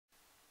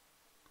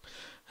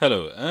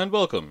Hello and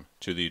welcome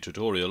to the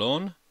tutorial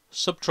on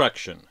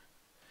subtraction.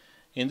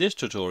 In this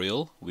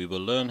tutorial we will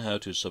learn how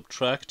to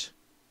subtract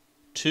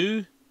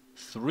two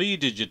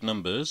 3-digit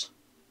numbers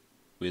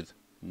with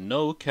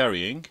no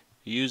carrying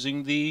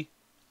using the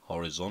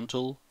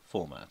horizontal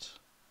format.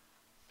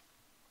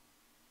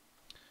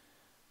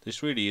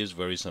 This really is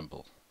very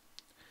simple.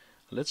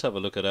 Let's have a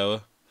look at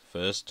our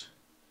first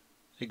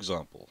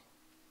example.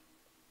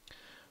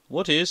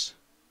 What is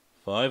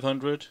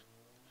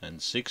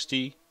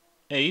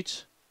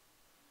 568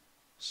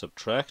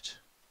 subtract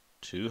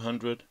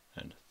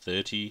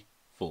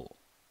 234?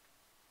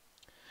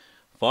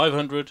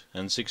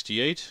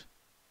 568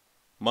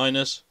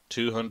 minus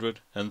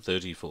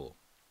 234.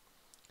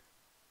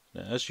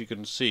 Now, as you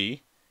can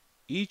see,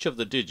 each of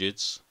the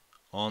digits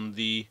on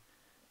the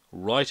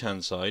right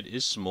hand side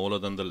is smaller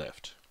than the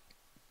left.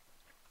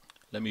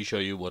 Let me show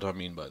you what I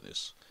mean by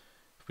this.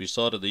 If we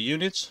start at the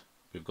units,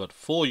 we've got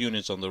 4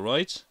 units on the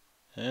right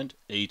and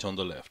 8 on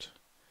the left.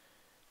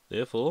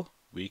 Therefore,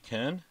 we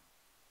can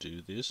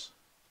do this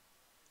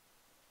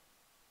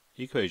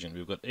equation.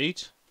 We've got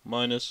 8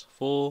 minus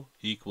 4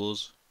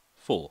 equals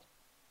 4.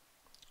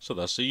 So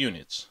that's the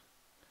units.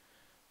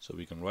 So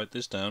we can write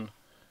this down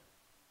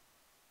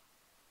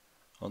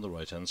on the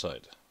right hand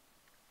side.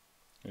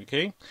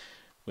 Okay,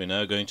 we're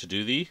now going to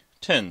do the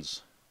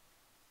tens.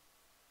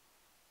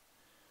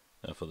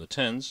 Now for the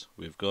tens,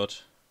 we've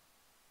got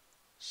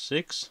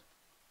 6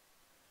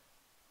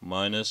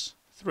 minus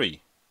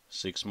 3.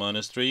 6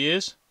 minus 3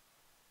 is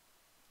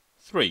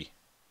 3.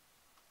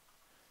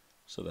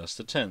 So that's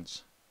the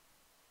tens.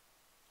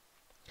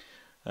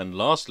 And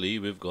lastly,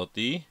 we've got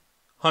the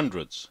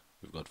hundreds.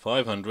 We've got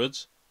 5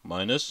 hundreds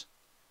minus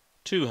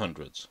 2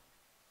 hundreds.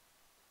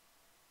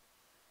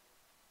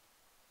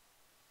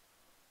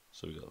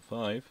 So we've got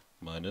 5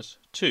 minus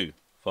 2.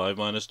 5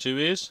 minus 2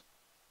 is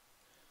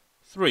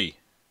 3.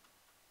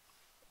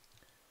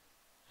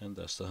 And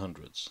that's the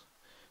hundreds.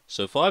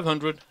 So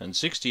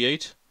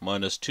 568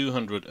 minus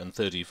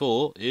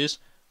 234 is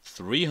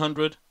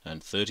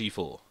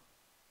 334.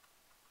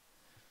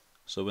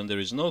 So when there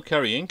is no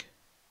carrying,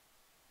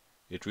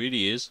 it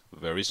really is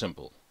very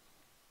simple.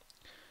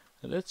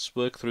 Let's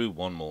work through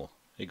one more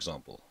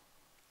example.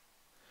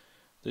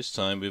 This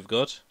time we've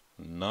got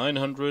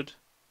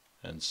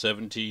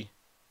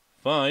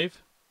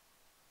 975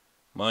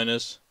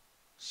 minus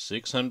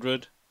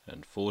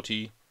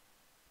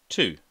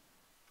 642.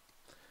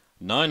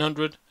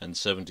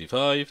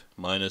 975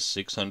 minus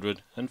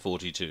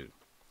 642.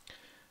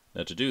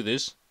 Now to do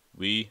this,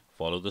 we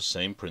follow the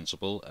same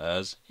principle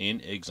as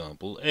in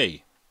example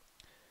A.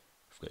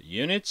 We've got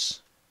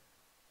units,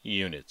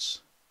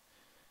 units.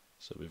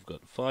 So we've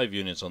got 5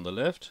 units on the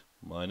left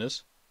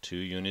minus 2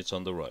 units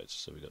on the right.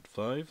 So we've got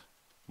 5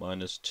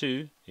 minus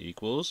 2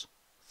 equals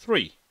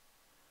 3.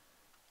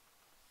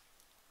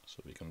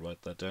 So we can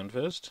write that down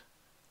first.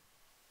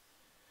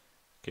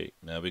 Okay,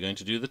 now we're going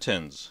to do the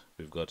tens.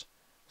 We've got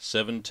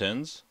 7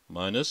 tens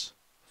minus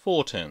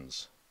 4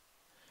 tens.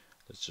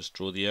 Let's just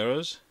draw the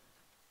arrows.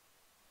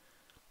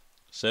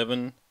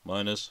 7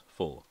 minus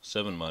 4.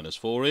 7 minus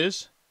 4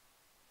 is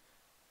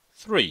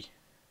 3.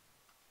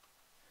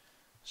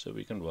 So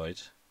we can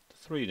write the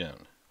 3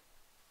 down.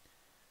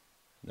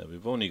 Now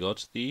we've only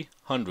got the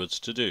hundreds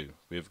to do.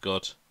 We've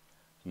got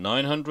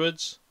 9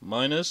 hundreds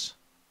minus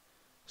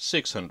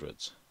 6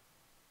 hundreds.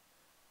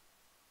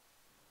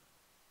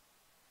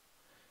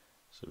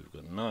 So we've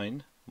got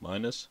 9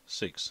 minus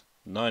 6.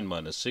 9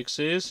 minus 6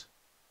 is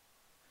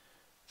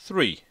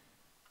 3.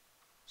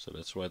 So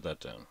let's write that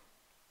down.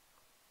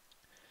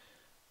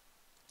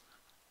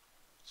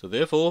 So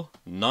therefore,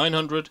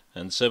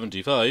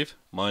 975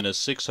 minus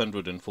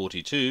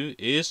 642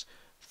 is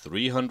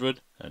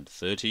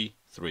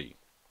 333.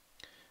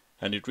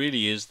 And it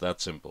really is that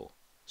simple.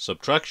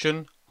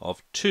 Subtraction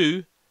of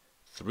two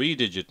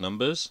 3-digit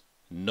numbers,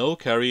 no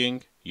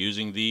carrying,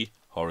 using the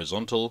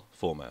horizontal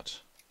format.